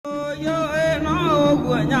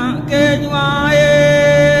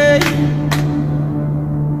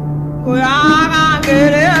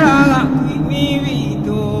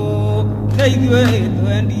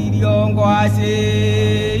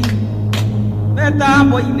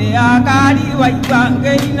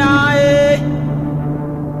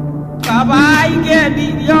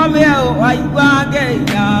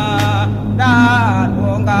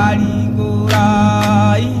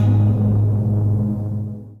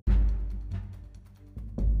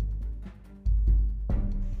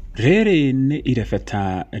Rĩrĩ nĩ irebeta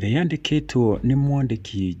rĩandĩkĩtwo nĩ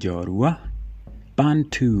mwandĩki njorua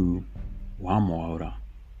Bantu wa Mwaura.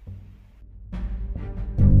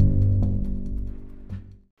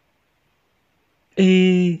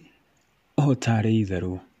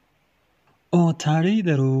 O tarĩ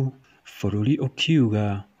itherũ bũrũri ũkiuga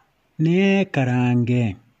nĩ ekarange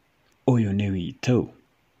ũyũ nĩ witũ.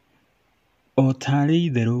 O tarĩ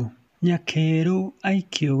itherũ Nyakerũ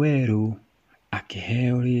aikio werũ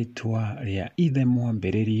akĩheo rĩtwa rĩa ithe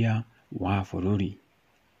mwambĩrĩria wa bũrũri.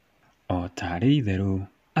 O tarĩ itherũ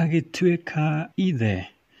agĩtuĩka ithe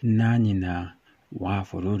na nyina wa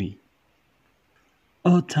bũrũri.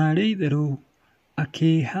 O tarĩ itherũ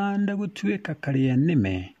akĩhanda gũtuĩka karĩa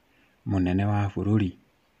nĩme mũnene wa bũrũri.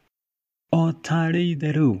 O tarĩ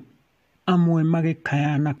itherũ amwe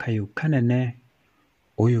magĩkayana kayũ kanene,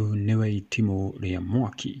 ũyũ nĩwe itimũ rĩa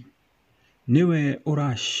mwaki, nĩwe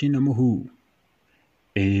ũracina mũhu.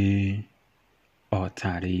 O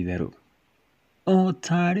tarĩ itherũ. O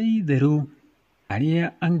tarĩ itherũ arĩa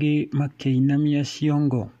angĩ makĩinamia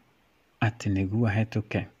ciongo atĩ nĩguo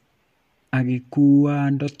ahetũke, agĩkua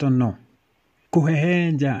ndotono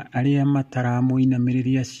kũhehenja arĩa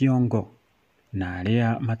mataramũinamĩrĩria ciongo na arĩa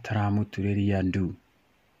mataramũturĩria ndu.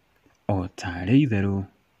 O tarĩ itherũ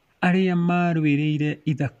arĩa marũĩrĩire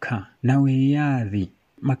ithaka na wĩyathi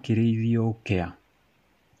makĩrĩithio ũkĩa.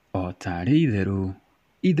 O tarĩ itherũ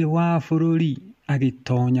ithe wa bũrũri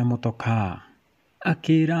agĩtonya mũtokaa,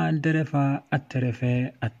 akĩra ndereba aterebe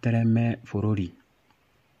atereme bũrũri.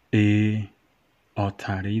 O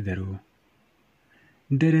tarĩ itherũ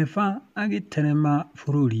ndereba agĩterema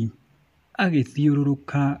bũrũri,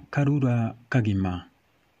 agĩthiũrũrũka karura kagima.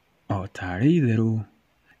 O tarĩ itherũ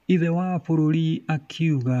ithe wa bũrũri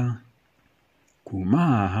akiuga kuma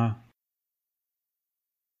haha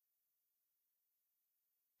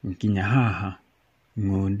nginya haha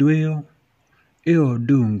ng'ũndũ ĩyo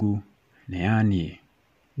ndungu nĩ yaniĩ,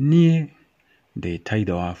 niĩ ndĩ ta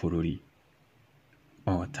ithe wa bũrũri.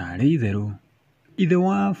 O tarĩ itherũ ithe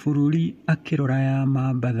wa bũrũri akĩrora ya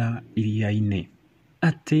mambatha iria-inĩ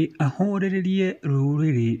atĩ ahorererie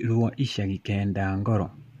rũrĩrĩ rwa icagi kenda ngoro,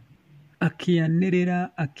 akĩanĩrĩra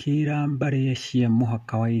akĩra mbarĩ cia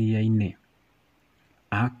mũhaka wa iria-inĩ,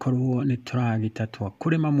 akorwo nĩ tũragita twa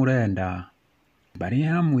kũrĩma mũrenda, mbarĩ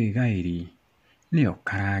ya mwĩgaĩri nĩyo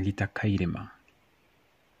karagita kairĩma.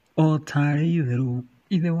 O tarĩ itherũ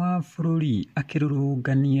ithe wa bũrũri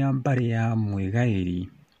akĩrũrũngania mbarĩ ya mwĩgaĩri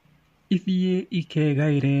ithiĩ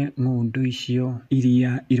ikegaĩre ng'ũndũ icio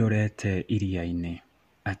iria irorete iria-inĩ,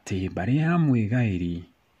 atĩ mbarĩ ya mwĩgaĩri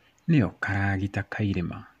nĩyo karagita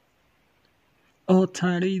kairĩma. O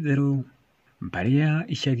tarĩ itherũ mbarĩ ya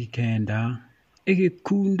icagi kenda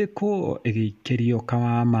ĩgĩkundĩkwo ĩgĩikĩrio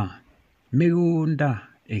kawama, mĩgũnda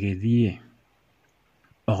ĩgĩthiĩ.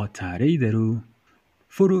 O tarĩ itherũ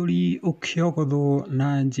bũrũri ũkĩogothwo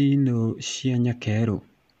na njino cia Nyakerũ,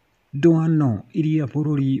 ndwano iria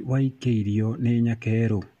bũrũri waikĩirio nĩ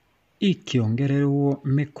Nyakerũ ikĩongererwo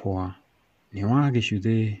mĩkwa nĩ wa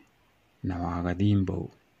Gĩcuthĩ na wa Gathimbũ,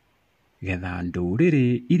 getha ndũrĩrĩ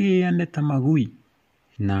irĩane ta magui,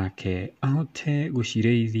 nake ahote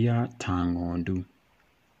gũcirĩithia ta ng'ondu.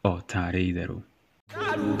 O tarĩ itherũ.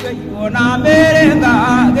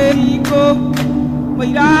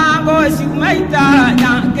 Mirango simaita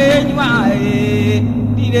nyangenywa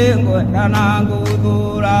direngo nanango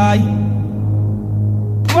dorai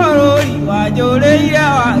Morori wajoleya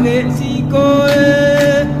wange siko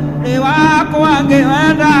Rewa kwange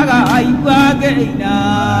wandaga aikwage ina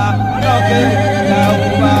Roke ya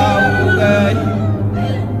uba uge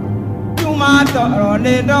Tumatoro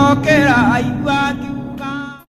ne dokera aikwage